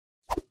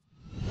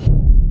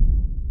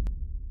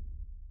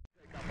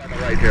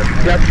right here.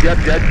 Yep,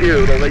 that's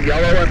you. The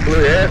yellow and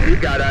blue. Yes, you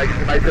got it.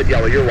 I said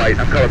yellow. You're white.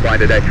 I'm colorblind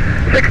today.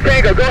 6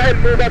 Tango, go ahead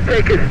and move up,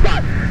 take his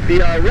spot. The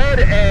red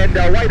and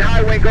white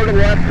high wing, go to the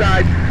left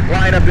side,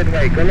 line up and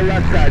wait. Go to the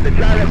left side. The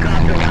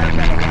gyrocopter, line up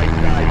on the right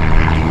side.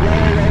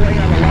 Yellow rolling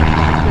on the left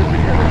side.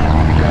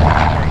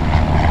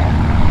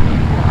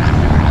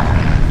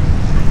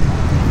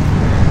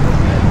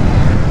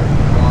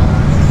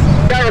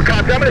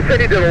 Gyrocopter, I'm going to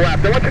send you to the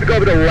left. I want you to go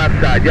over to the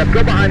left side. Yep,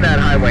 go behind that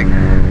high wing.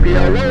 The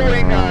low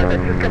wing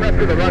that's just coming up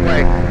to the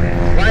runway,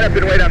 line up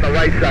and wait on the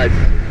right side.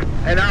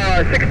 And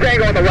now 6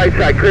 Tango on the right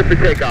side, clear for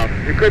takeoff.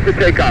 You're clear for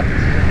takeoff.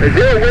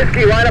 0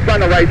 Whiskey, line up on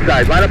the right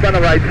side. Line up on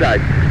the right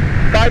side.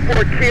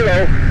 5-4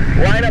 Kilo,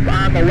 line up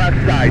on the left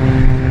side.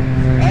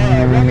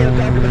 Romeo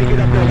Delta, when you get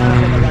up there, line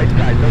up on the right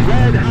side. The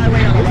red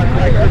highway on the left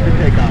side, clear for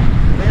takeoff.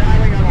 Red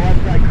highway on the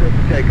left side, clear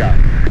for takeoff.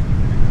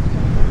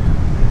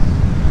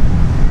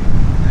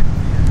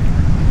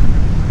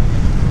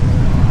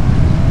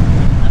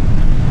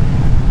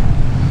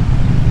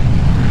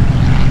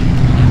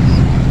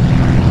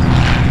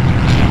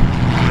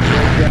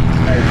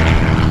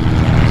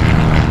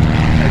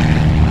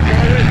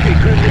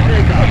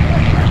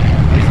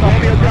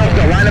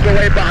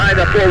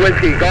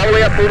 Whiskey. Go all the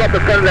way up, move up the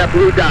front of that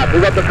blue dot.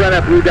 Move up the front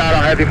of that blue dot.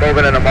 I'll have you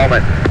moving in a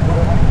moment.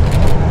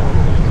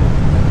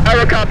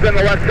 Helicopter on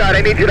the left side.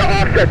 I need you to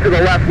offset to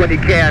the left when you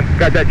can.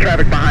 Got that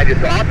traffic behind you.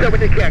 So offset when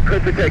you can. Clear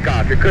for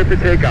takeoff. You're clear for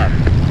takeoff.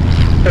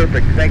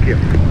 Perfect. Thank you.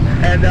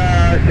 And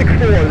 6-4.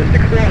 The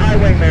 6-4 high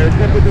wing there is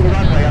up to the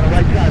runway on the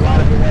right side.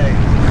 Line of the way.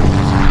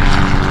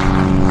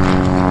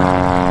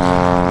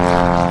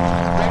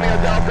 Romeo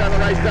Delta on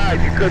the right side.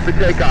 You're clear for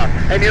takeoff.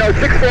 And you know,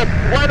 6-4,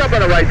 line up on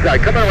the right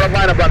side. Come on,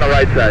 line up on the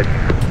right side.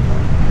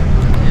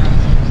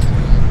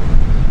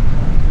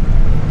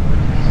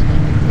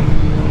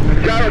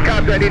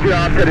 Gyrocopter, I need you to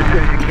offset as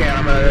soon as you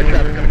can. The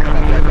traffic's going to come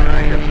up right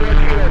behind you. 4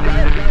 Kilo,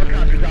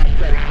 gyrocopter's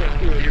offsetting. 4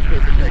 Kilo, you're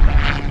clear for takeoff.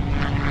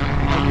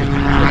 Thank you.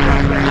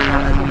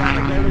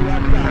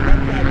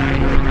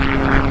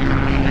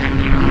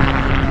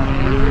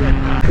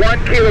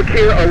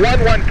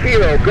 One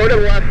kilo, go to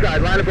the left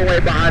side, line up and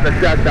wait behind the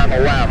sets on the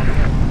left.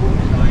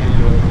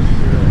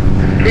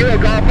 Kilo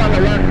golf on the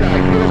left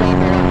side, kilo golf on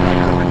the left side,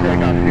 clear for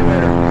takeoff. See you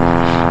later.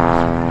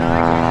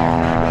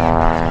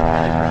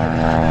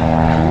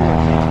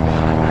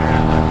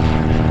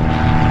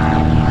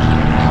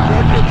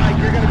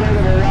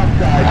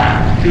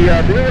 The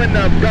blue and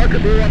darker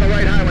blue on the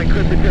right highway,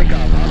 clear for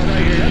takeoff. On the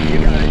right here, yep, you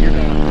got it, you're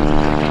going.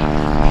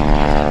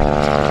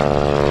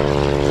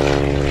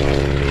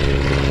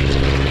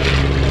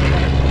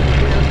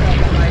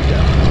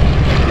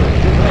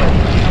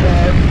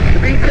 The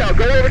detail,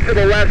 go over to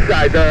the left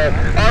side. The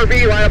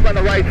RV, line up on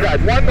the right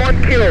side. 1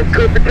 kilo,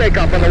 clear for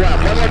takeoff on the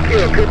left. 1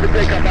 kilo, clear for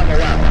takeoff on the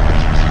left.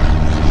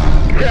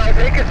 Detail,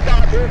 take a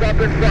spot, move up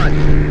in front.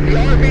 The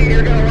RV,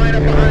 you're going to line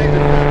up behind the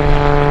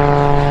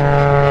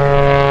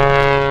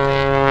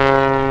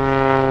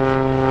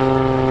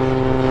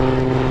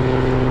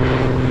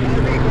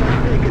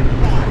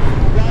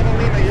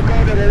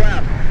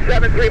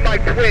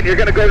Mike Twin, you're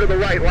going to go to the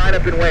right, line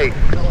up and wait.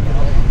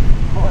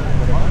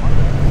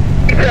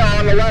 Detail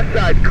on the left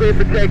side, clear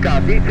for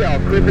takeoff. Detail,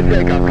 clear for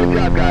takeoff. Good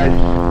job, guys.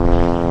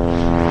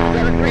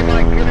 7-3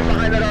 Mike, get in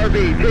behind that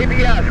RV.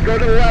 JBS, go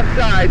to the left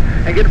side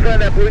and get in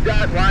front of that blue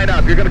dot and line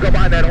up. You're going to go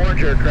behind that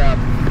orange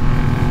aircraft.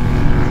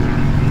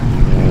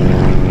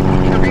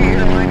 RV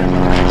here, line up.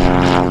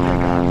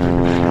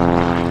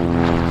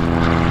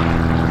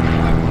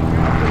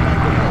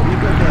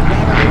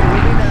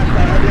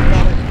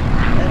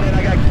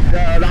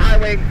 The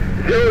highway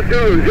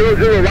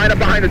 0000, line up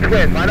behind the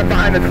twin. Line up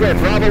behind the twin.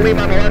 Bravo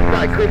Lima on the left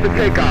side, clear for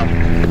takeoff.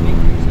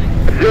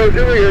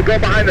 00, you go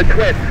behind the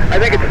twin. I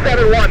think it's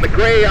 7-1, the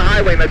gray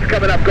highway that's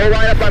coming up. Go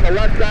line up on the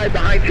left side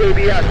behind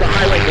JBS, the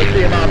highway. You'll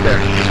see him out there.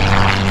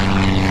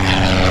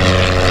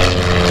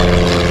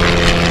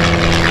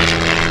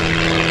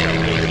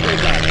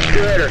 See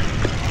you later.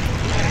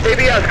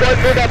 JBS, go ahead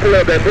and move up a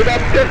little bit. Move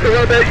up just a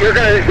little bit. You're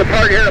going to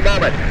depart here in a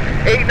moment.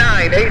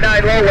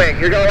 8-9 low wing.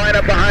 You're going to line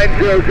up behind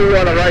 00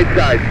 on the right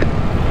side.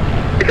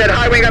 That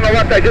high wing on the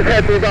left, I just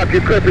had to move up.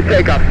 You're clear for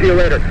takeoff. See you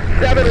later.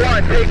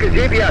 7-1, take a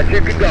JBS.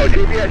 You can go.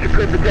 JBS, you're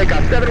clear for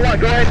takeoff.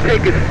 7-1, go ahead and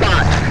take a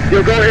spot.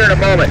 You'll go here in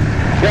a moment.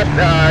 Yep,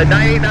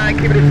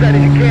 989, keep it as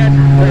steady as you can.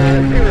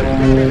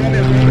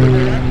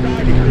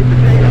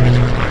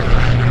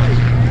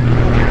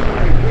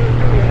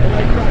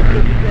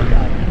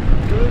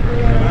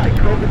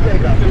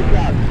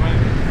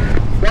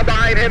 One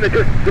behind him that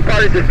just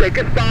departed, just take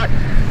a spot.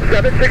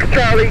 76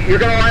 Charlie,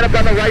 you're going to line up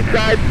on the right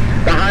side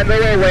behind the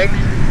low wing.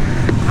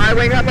 High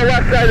wing on the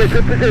left side, that's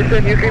your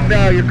position. You can,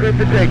 you're clear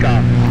for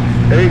takeoff.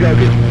 There you go.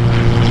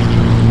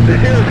 The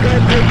Zero's going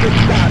to take your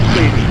spot,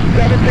 please.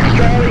 76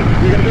 Charlie,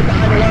 you're going to get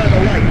behind the one on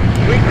the right.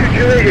 32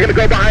 Juliet, you're going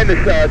to go behind the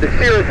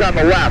Cirrus on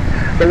the left.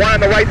 The one on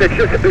the right that's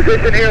just a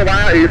position here,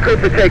 you're clear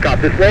for takeoff.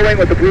 This low wing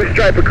with the blue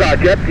stripe across.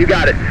 Yep, you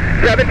got it.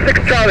 76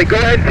 Charlie, go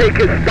ahead and take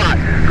his spot.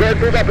 Go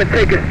ahead and move up and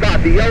take his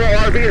spot. The yellow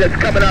RV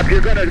that's coming up, you're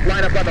going to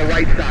line up on the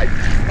right side.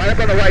 Line up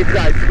on the right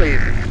side,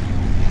 please.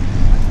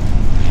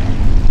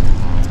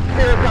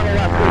 Steers on the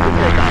left, clear for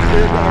takeoff.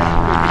 Steers on the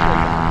left, clear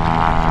for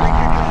takeoff. Thank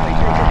you, Charlie.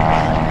 Take your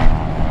spot.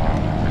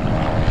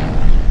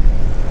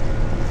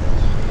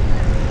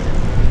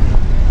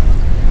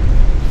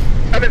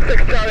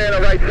 7-6 Charlie on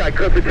the right side,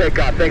 clear for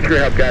takeoff. Thanks for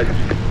your help, guys.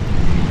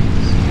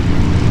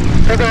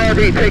 Over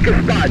RV, take a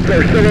spot.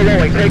 They're still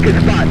lowing, take a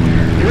spot.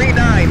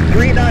 39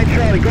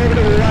 Charlie, go over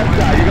to the left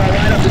side. You're going to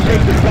line up to take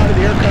the spot of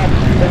the aircraft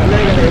that's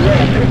laying on the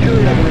road. 2-2,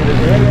 I believe, is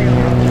laying on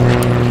the road.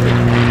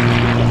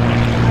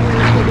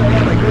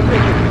 Go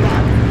take the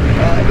spot.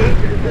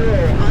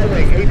 8-0 high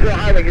wing, 8-0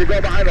 high wing. You're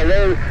going behind the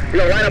low, you're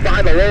going to line up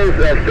behind the low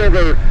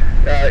silver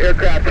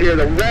aircraft here.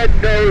 The red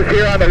nose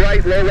here on the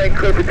right, low wing,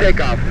 clear for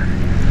takeoff.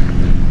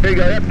 There you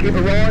go, yep, keep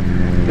it rolling.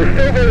 The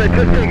silver that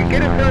just taken,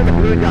 get in front of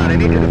the blue dot. I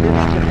need you to move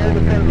up and hold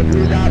in front of the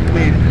blue dot,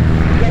 please.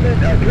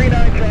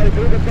 39 Charlie,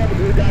 move in front of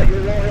the blue dot.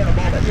 You're low here in a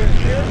moment.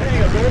 Shield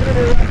tango, go over to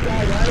the left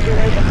side, line up the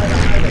way behind the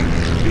highway.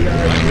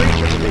 The green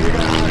tango, you're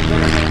going to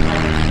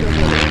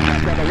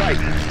on the right.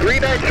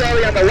 39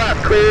 Charlie on the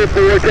left, clear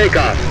for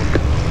takeoff.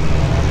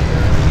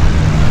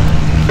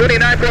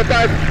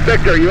 2945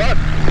 Victor, you up?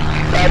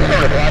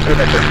 Affirmative, lost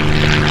permission.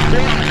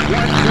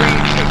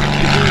 136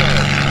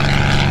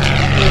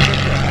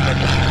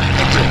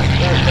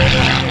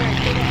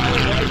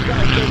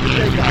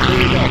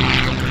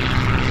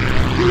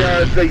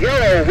 The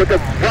yellow with the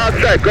brown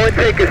stripe, go and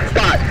take his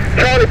spot.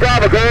 Charlie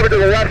Bravo, go over to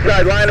the left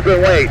side, line up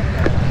and wait.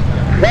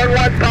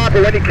 1-1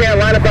 Papa, when you can,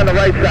 line up on the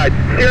right side.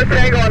 Steer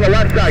Tango on the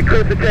left side,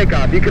 clear for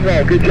takeoff. You can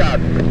roll, good job.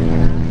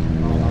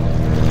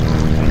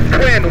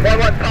 Twin,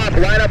 1-1 Papa,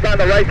 line up on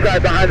the right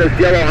side behind this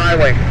yellow high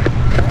wing.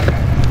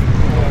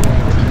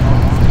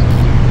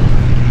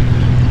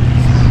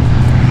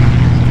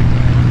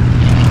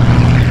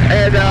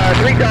 And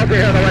 3 Delta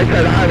here on the right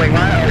side of the high wing.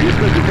 You're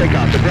supposed to take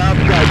off. The brown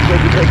stripe is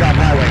supposed to take off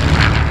high wing.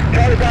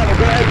 Charlie Bravo,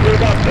 go ahead and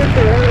move up just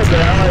a little bit.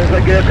 As I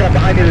get aircraft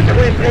behind you. The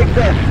twin takes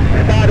the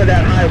spot of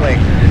that high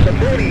wing. The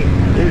booty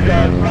is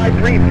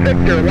 5-3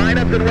 Victor. Line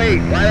up and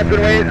wait. Line up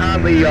and wait on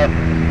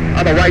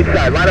the right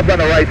side. Line up on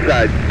the right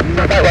side.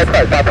 Right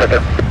side, stop right there.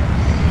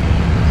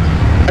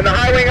 And the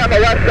high wing on the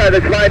left side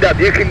that's lined up,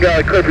 you can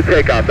go clear for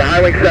takeoff. The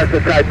high wing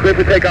Cessna type, clear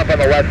for takeoff on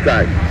the left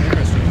side.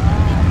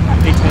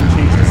 A10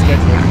 changed the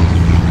schedule.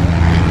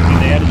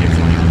 And they added your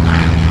time.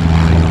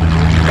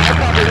 I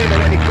probably leave it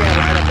when you can,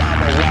 line up on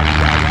the left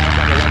side.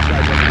 Line up on the left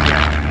side when you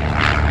can.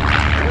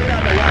 Clear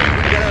on the right,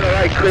 get on the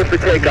right, clear for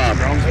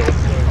takeoff.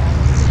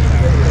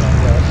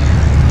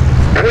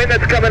 Twin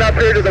that's coming up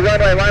here to the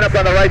runway, line up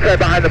on the right side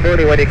behind the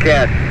Mooney when you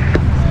can.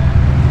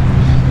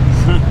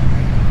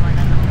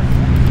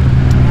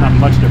 Not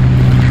much different.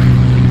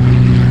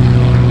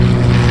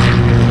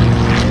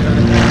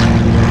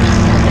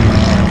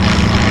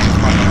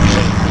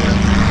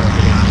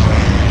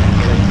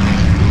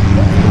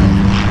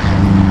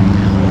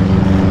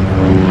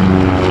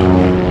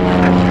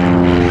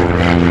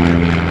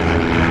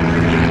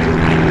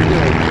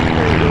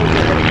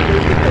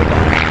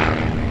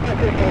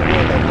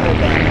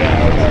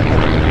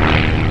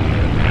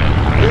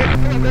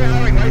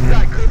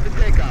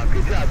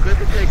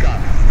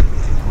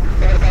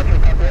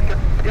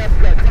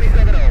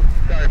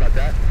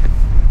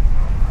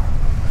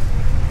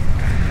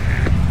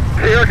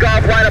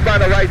 Takeoff, line up on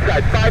the right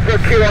side.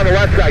 5-foot Q on the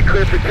left side,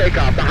 clear for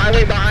takeoff. The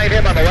highway behind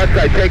him on the left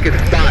side, take his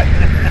spot.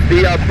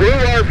 The blue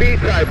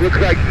RV type looks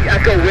like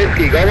Echo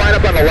Whiskey. Go line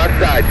up on the left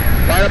side.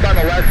 Line up on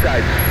the left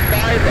side.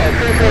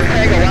 4-4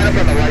 Tango, line up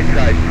on the right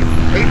side.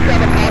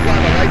 8-7 Papa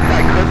on the right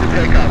side, clear for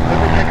takeoff. Clear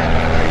for takeoff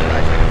on the right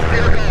side.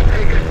 Steer golf,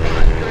 take his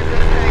spot. 4-4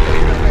 Tango,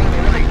 he's going to go on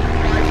the right.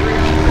 5-3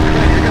 off the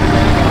clear, you're going to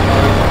go on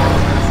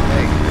the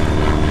right.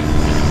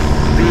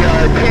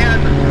 The tan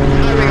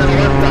highway on the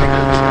left side,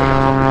 clear for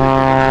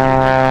takeoff.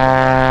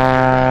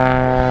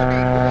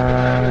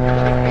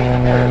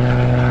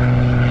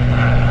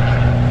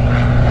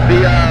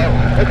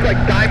 Looks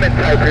like diamond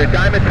type here.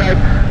 Diamond type,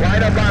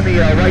 line up on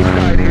the right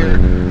side here,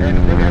 and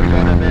we're going to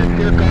go in there.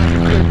 Steer golf,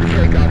 clear for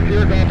takeoff.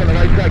 Steer golf on the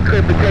right side,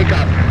 clear for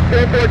takeoff.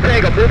 4-4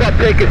 Tango, move up,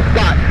 take his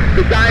spot.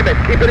 The diamond,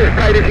 keep it as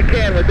tight as you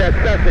can with that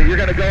Cessna. You're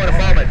going to go in a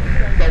moment.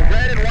 The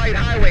red and white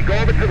highway, go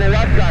over to the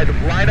left side.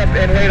 Line up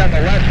and wait on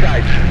the left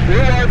side.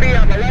 Blue RV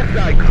on the left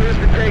side, clear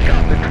for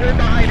takeoff. The twin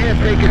behind him,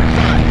 take his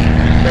spot.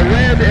 The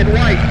red and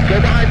white,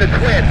 go behind the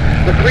twin.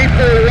 The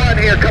 3-4-1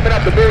 here coming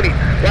up the Mooney.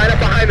 Line up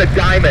behind the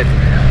diamond.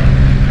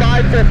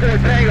 5-4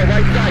 Tango,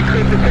 right side,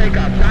 clear for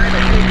takeoff.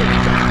 Diamond, take his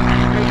spot.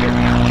 Take his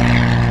spot.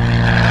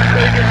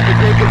 You have to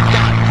take his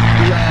spot.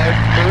 The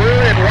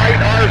maroon and white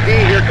RV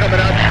here coming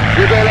up.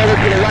 You're going over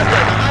to the left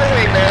side. The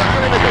highway there,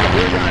 highway that's on the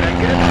blue line.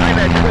 Get in behind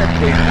that twin,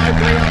 please.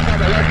 5-3 off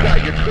on the left side.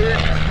 You're clear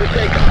for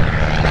takeoff.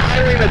 The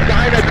highway that's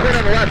behind that twin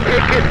on the left,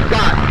 take his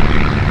spot.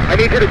 I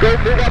need you to go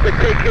move up and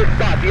take his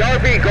spot. The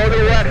RV, go to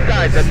the left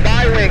side. The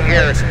bi-wing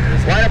here.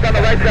 Line up on the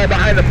right side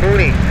behind the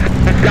Mooney.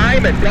 The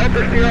diamond,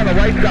 Delta steer on the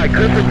right side,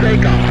 clear for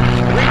takeoff.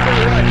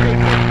 3-4-1,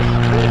 take his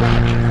spot, move up.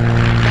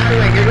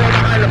 Bi-wing, you're going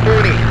behind the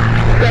Mooney.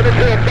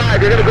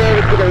 7-4-5, you're going to go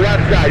over to the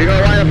left side. You're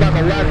going to line up on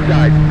the left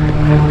side.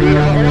 The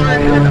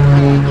orange and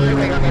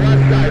highway on the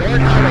left side.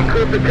 Orange highway,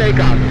 clear for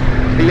takeoff.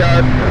 The The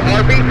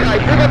RV type,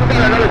 move up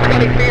about another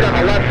 20 feet on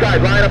the left side,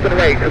 line up and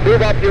wait. So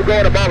move up, you'll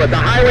go in a moment. The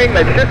high wing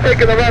that's just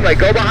taking the runway,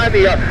 go behind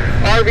the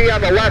RV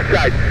on the left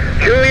side.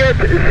 Juliet,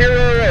 Zero,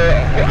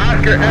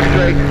 Oscar,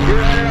 X-ray,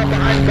 you're lining up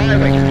behind my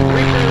wing. On the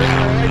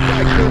right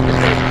side, cruise to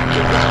take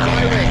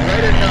my wing,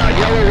 right in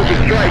yellow with the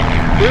stripe.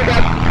 Move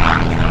up,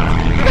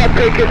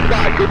 take his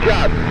spot, good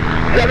job.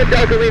 7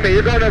 Delta Lima,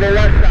 you're going to the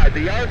left side.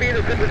 The RV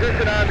that's in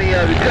position on the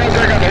tail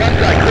drag on the left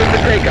side, cruise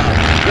to takeoff.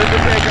 Cruise to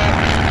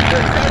takeoff.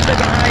 There's something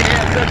behind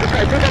him,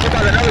 move up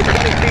about another 20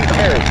 feet and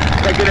hold.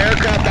 Like an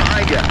aircraft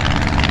behind you.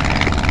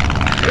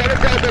 7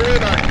 Delta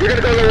Lima, you're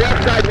going to go to the left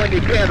side when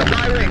you can. The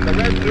bi-wing, the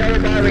red and yellow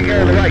bi-wing here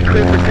on the right,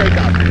 clear for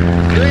takeoff.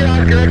 Juliet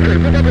Oscar X-ray,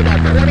 move up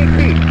about 20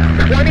 feet.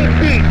 20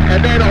 feet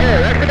and then hold.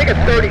 Actually make it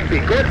 30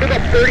 feet. Go ahead and move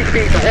up 30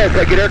 feet and hold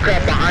like an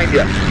aircraft behind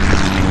you.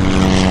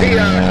 The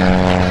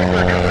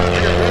coming up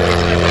here, rolling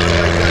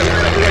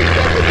on the right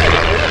side,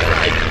 line up the way. Second type on the left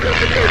side, clear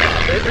for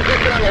takeoff. In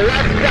position on the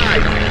left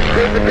side,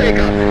 clear for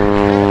takeoff.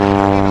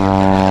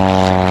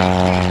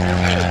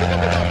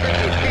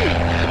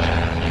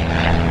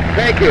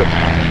 Thank you.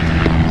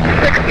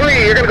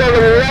 6-3, you're going to go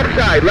to the left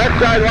side,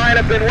 line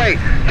up and wait.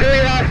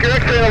 Juliet Oscar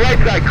X-ray on the right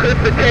side, clear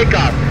for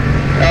takeoff.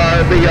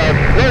 The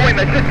rolling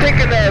that's just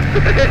taking the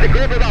position,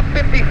 go up about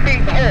 50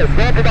 feet and hold,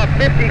 go up about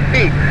 50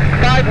 feet.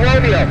 5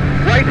 Romeo,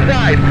 right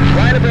side,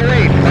 line up and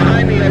wait,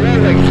 behind the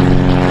rolling.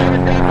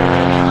 7 Delta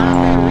on the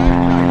left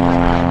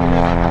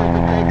side, clear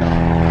for takeoff.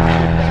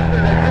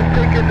 The that's just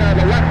taking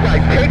the left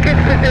side, take his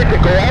position,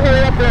 go all the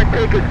way up there and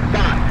take his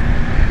spot.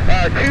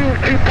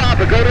 2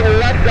 Papa, go to the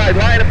left side,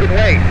 line up and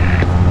wait.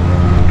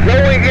 Low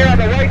wing here on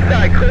the right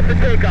side, clear for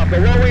takeoff. The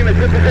low wing is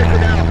in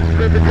position now,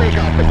 clear for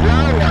takeoff. The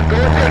brown one, go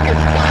and take his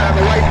spot on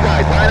the right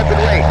side, line up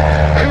and wait.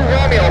 2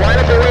 Romeo, line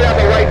up and wait on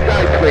the right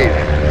side, please.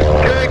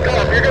 Juliet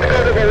Golf, you're going to go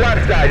to the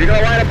left side. You're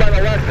going to line up on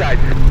the left side.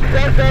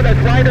 Cessna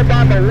that's lined up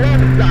on the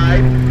left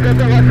side,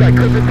 Cessna left side,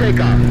 clear for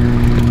takeoff.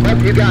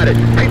 Up, you got it.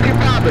 2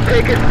 Papa,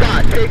 take his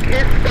spot,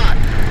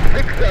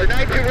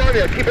 9-2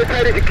 Romeo, keep it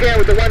tight as you can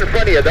with the one in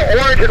front of you. The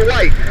orange and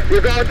white,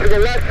 you're going to the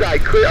left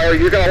side, or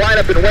you're going to line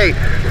up and wait.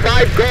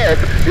 5 Golf,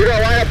 you're going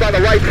to line up on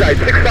the right side.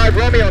 6-5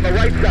 Romeo on the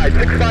right side.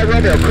 6-5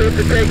 Romeo, clear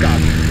to takeoff.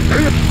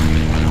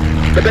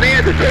 2, the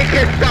Bonanza, take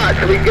his spot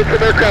so we can get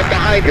some aircraft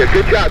behind you.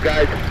 Good job,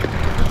 guys.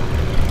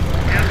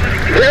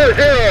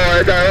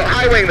 0-0, the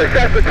high wing, the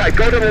Cessna type,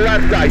 go to the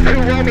left side. 2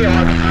 Romeo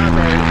on the I'm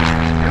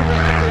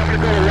going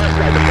to go to the left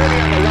side. The 40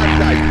 on the left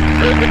side,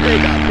 clear to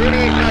takeoff.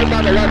 48 type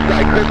on the left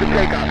side, clear to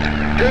takeoff.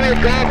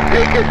 Juliet Golf,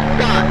 take his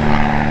spot.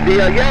 The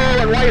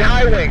yellow and white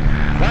high wing.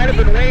 Line up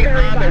and wait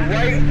on the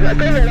right. Go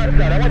to the left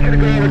side. I want you to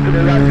go over to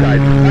the left side.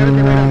 Line up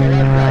and wait on the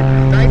left side.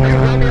 9-2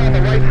 Romeo on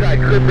the right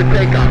side. Clear for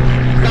takeoff.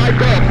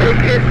 5 Golf,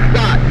 take his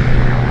spot.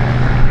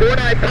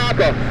 4-9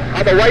 Papa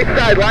on the right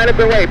side. Line up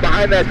and wait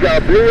behind that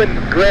blue and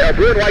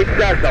white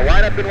Cessna.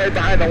 Line up and wait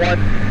behind the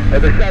one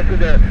the Cessna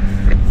there.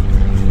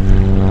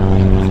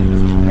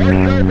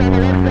 Oshkosh on the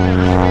left side.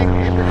 High wing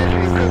in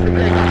position. Clear for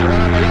takeoff. The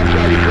one on the left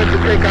side. Clear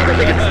for takeoff. I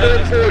think it's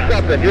 3-4 or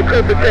something. You're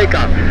clear for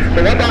takeoff.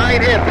 The one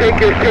behind him, take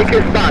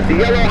his spot. The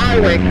yellow high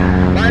wing,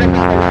 line up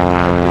on the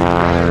right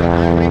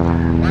side.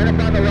 Line up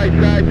on the right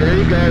side. There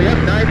you go. Yep,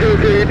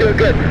 9-2, you're doing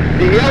good.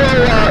 The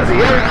yellow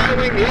high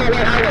wing, the yellow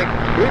white high wing.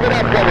 Move it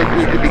up for me,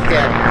 please, if you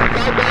can.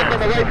 5 Golf on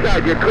the right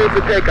side. You're clear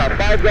for takeoff.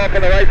 5 Golf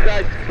on the right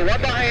side. The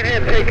one behind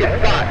him, take his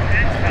spot.